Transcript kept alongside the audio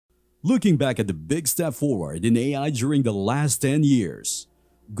Looking back at the big step forward in AI during the last 10 years,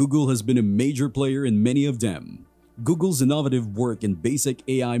 Google has been a major player in many of them. Google's innovative work in basic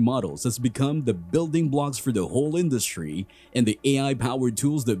AI models has become the building blocks for the whole industry and the AI-powered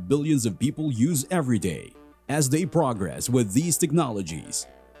tools that billions of people use every day. As they progress with these technologies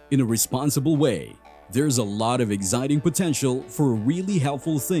in a responsible way, there's a lot of exciting potential for really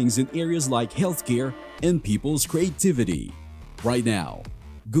helpful things in areas like healthcare and people's creativity. Right now,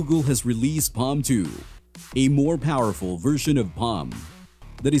 Google has released Palm 2, a more powerful version of Palm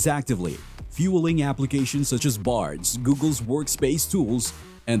that is actively fueling applications such as Bard's, Google's Workspace tools,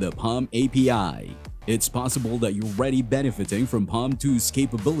 and the Palm API. It's possible that you're already benefiting from Palm 2's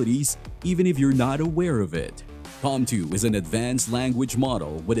capabilities even if you're not aware of it. Palm 2 is an advanced language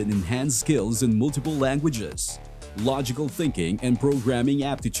model with an enhanced skills in multiple languages, logical thinking, and programming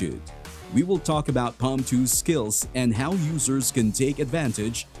aptitude. We will talk about Palm 2's skills and how users can take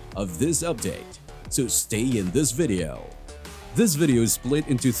advantage of this update. So stay in this video. This video is split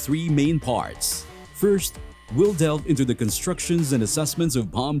into three main parts. First, we'll delve into the constructions and assessments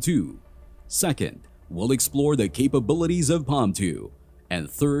of Palm 2. Second, we'll explore the capabilities of Palm 2. And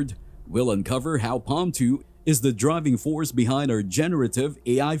third, we'll uncover how Palm 2 is the driving force behind our generative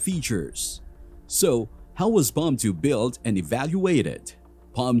AI features. So, how was Palm 2 built and evaluated?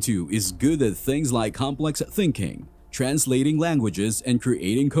 Palm 2 is good at things like complex thinking, translating languages, and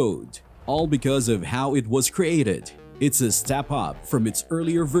creating code, all because of how it was created. It's a step up from its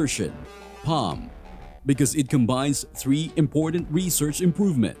earlier version, Palm, because it combines three important research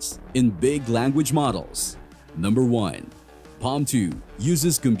improvements in big language models. Number 1. Palm 2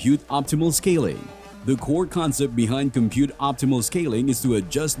 uses compute optimal scaling. The core concept behind compute optimal scaling is to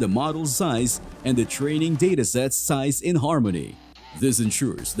adjust the model size and the training dataset's size in harmony. This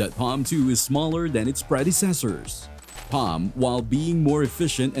ensures that Palm 2 is smaller than its predecessors. Palm, while being more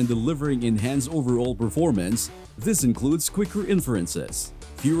efficient and delivering enhanced overall performance, this includes quicker inferences,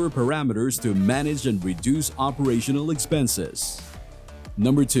 fewer parameters to manage, and reduce operational expenses.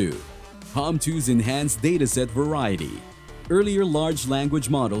 Number 2. Palm 2's enhanced dataset variety. Earlier large language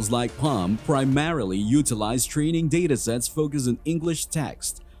models like Palm primarily utilize training datasets focused on English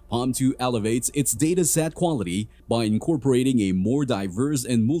text. Palm 2 elevates its dataset quality by incorporating a more diverse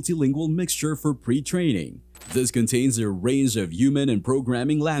and multilingual mixture for pre-training. This contains a range of human and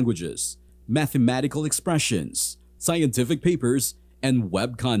programming languages, mathematical expressions, scientific papers, and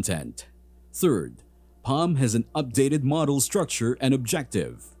web content. Third, Palm has an updated model structure and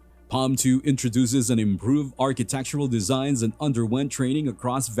objective. Palm 2 introduces an improved architectural designs and underwent training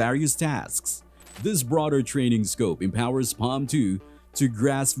across various tasks. This broader training scope empowers Palm 2 to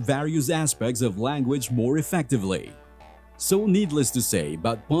grasp various aspects of language more effectively. So needless to say,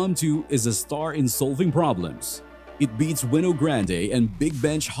 but Palm 2 is a star in solving problems. It beats Wino Grande and Big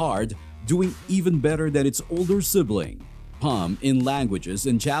Bench hard, doing even better than its older sibling, Palm, in languages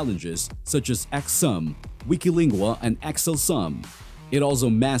and challenges such as XSum, Wikilingua, and XLSum. It also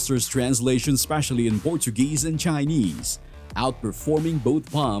masters translation, especially in Portuguese and Chinese, outperforming both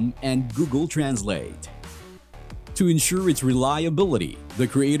Palm and Google Translate. To ensure its reliability, the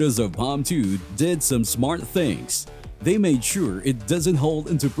creators of Palm 2 did some smart things. They made sure it doesn't hold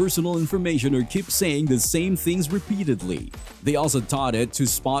into personal information or keep saying the same things repeatedly. They also taught it to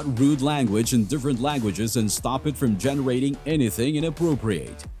spot rude language in different languages and stop it from generating anything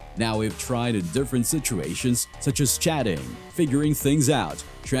inappropriate. Now we've tried in different situations such as chatting, figuring things out,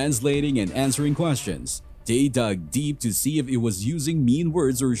 translating, and answering questions. They dug deep to see if it was using mean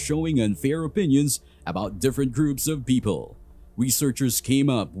words or showing unfair opinions about different groups of people. Researchers came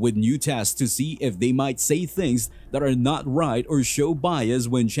up with new tests to see if they might say things that are not right or show bias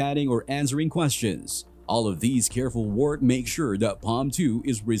when chatting or answering questions. All of these careful work make sure that Palm 2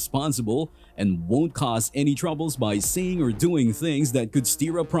 is responsible and won't cause any troubles by saying or doing things that could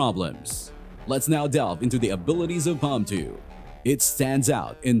stir up problems. Let's now delve into the abilities of Palm 2. It stands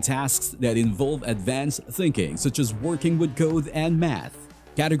out in tasks that involve advanced thinking, such as working with code and math,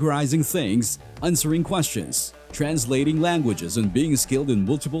 categorizing things, answering questions, translating languages, and being skilled in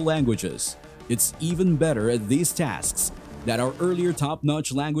multiple languages. It's even better at these tasks that our earlier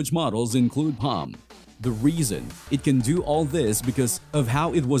top-notch language models include Palm. The reason it can do all this because of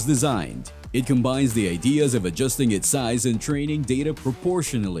how it was designed. It combines the ideas of adjusting its size and training data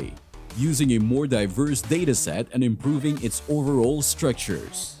proportionally, using a more diverse dataset and improving its overall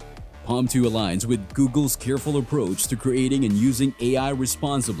structures. Palm 2 aligns with Google's careful approach to creating and using AI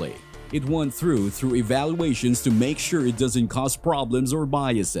responsibly. It went through evaluations to make sure it doesn't cause problems or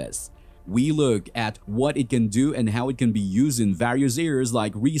biases. We look at what it can do and how it can be used in various areas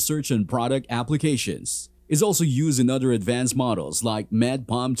like research and product applications. is also used in other advanced models like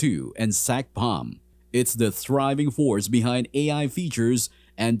MedPalm 2 and SacPalm. It's the thriving force behind AI features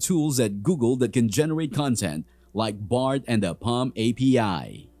and tools at Google that can generate content like Bard and the Palm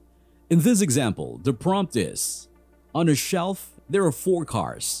API. In this example, the prompt is, on a shelf, there are 4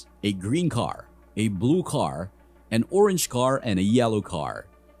 cars, a green car, a blue car, an orange car, and a yellow car.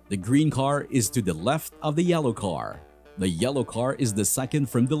 The green car is to the left of the yellow car. The yellow car is the second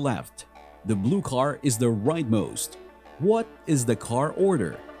from the left. The blue car is the rightmost. What is the car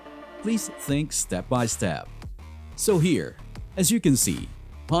order? Please think step by step. So here, as you can see,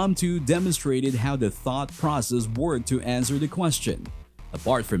 Palm 2 demonstrated how the thought process worked to answer the question.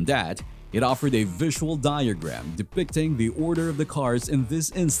 Apart from that, it offered a visual diagram depicting the order of the cars in this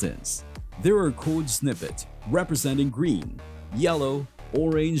instance. There are code snippets representing green, yellow,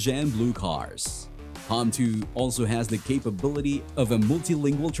 orange, and blue cars. Palm 2 also has the capability of a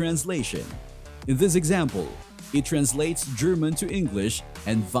multilingual translation. In this example, it translates German to English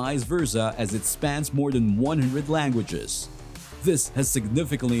and vice versa as it spans more than 100 languages. This has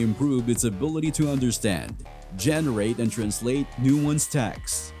significantly improved its ability to understand, generate, and translate nuanced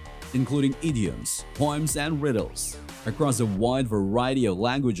texts, including idioms, poems, and riddles, across a wide variety of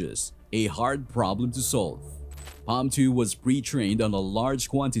languages, a hard problem to solve. Palm 2 was pre-trained on a large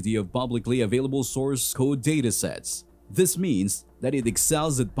quantity of publicly available source code datasets. This means that it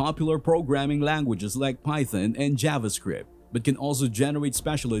excels at popular programming languages like Python and JavaScript, but can also generate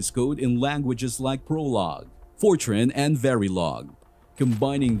specialized code in languages like Prolog, Fortran, and Verilog.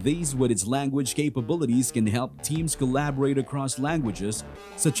 Combining these with its language capabilities can help teams collaborate across languages,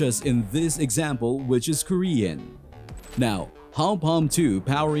 such as in this example, which is Korean. Now, how Palm 2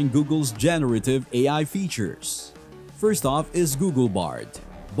 powering Google's generative AI features? First off is Google Bard.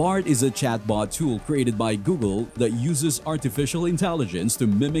 Bard is a chatbot tool created by Google that uses artificial intelligence to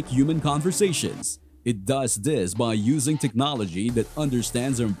mimic human conversations. It does this by using technology that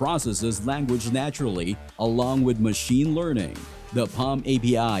understands and processes language naturally, along with machine learning. The Palm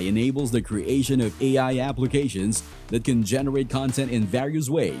API enables the creation of AI applications that can generate content in various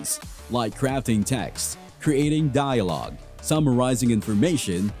ways, like crafting text, creating dialogue, summarizing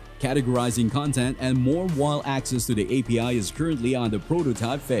information, categorizing content, and more, while access to the API is currently on the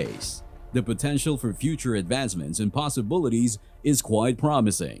prototype phase. The potential for future advancements and possibilities is quite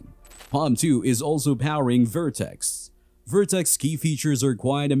promising. Palm 2 is also powering Vertex. Vertex key features are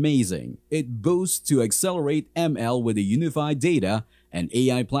quite amazing. It boasts to accelerate ML with a unified data and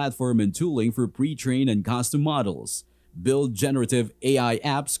AI platform and tooling for pre-trained and custom models. Build generative AI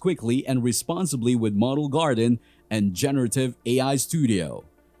apps quickly and responsibly with Model Garden and Generative AI Studio.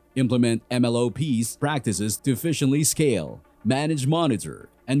 Implement MLOps practices to efficiently scale, manage, monitor,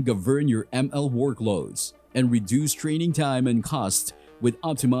 and govern your ML workloads, and reduce training time and cost with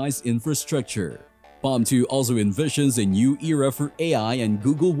optimized infrastructure. Palm 2 also envisions a new era for AI and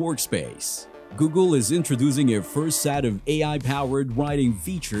Google Workspace. Google is introducing a first set of AI-powered writing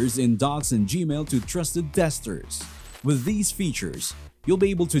features in Docs and Gmail to trusted testers. With these features, you'll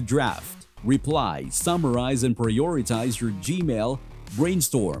be able to draft, reply, summarize, and prioritize your Gmail,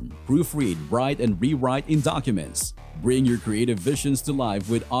 brainstorm, proofread, write, and rewrite in documents. Bring your creative visions to life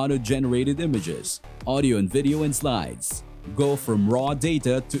with auto-generated images, audio and video, and slides. Go from raw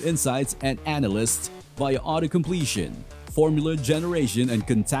data to insights and analysts via auto-completion, formula generation, and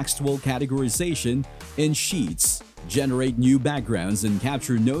contextual categorization in Sheets. Generate new backgrounds and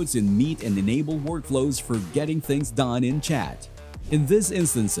capture notes in Meet and enable workflows for getting things done in chat. In these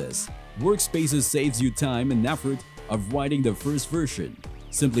instances, Workspaces saves you time and effort of writing the first version.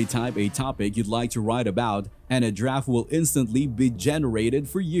 Simply type a topic you'd like to write about, and a draft will instantly be generated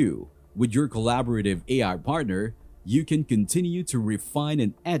for you. With your collaborative AI partner, you can continue to refine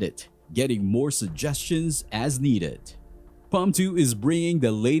and edit, getting more suggestions as needed. Palm 2 is bringing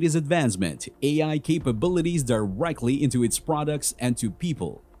the latest advancement AI capabilities directly into its products and to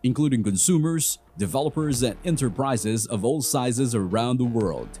people, including consumers, developers, and enterprises of all sizes around the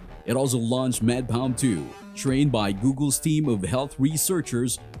world. It also launched MedPalm 2, trained by Google's team of health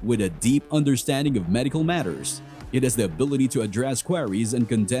researchers with a deep understanding of medical matters. It has the ability to address queries and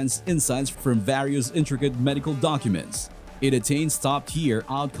condense insights from various intricate medical documents. It attains top-tier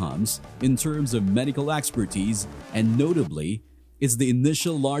outcomes in terms of medical expertise, and notably, it's the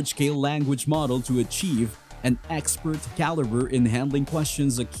initial large-scale language model to achieve an expert caliber in handling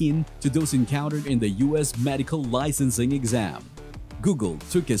questions akin to those encountered in the US medical licensing exam. Google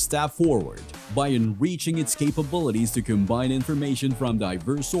took a step forward by enriching its capabilities to combine information from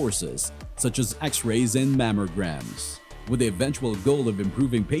diverse sources, such as X-rays and mammograms, with the eventual goal of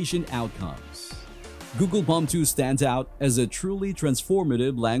improving patient outcomes. Google Palm 2 stands out as a truly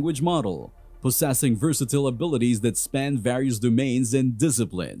transformative language model, possessing versatile abilities that span various domains and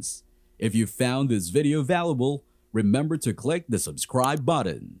disciplines. If you found this video valuable, remember to click the subscribe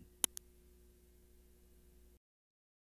button.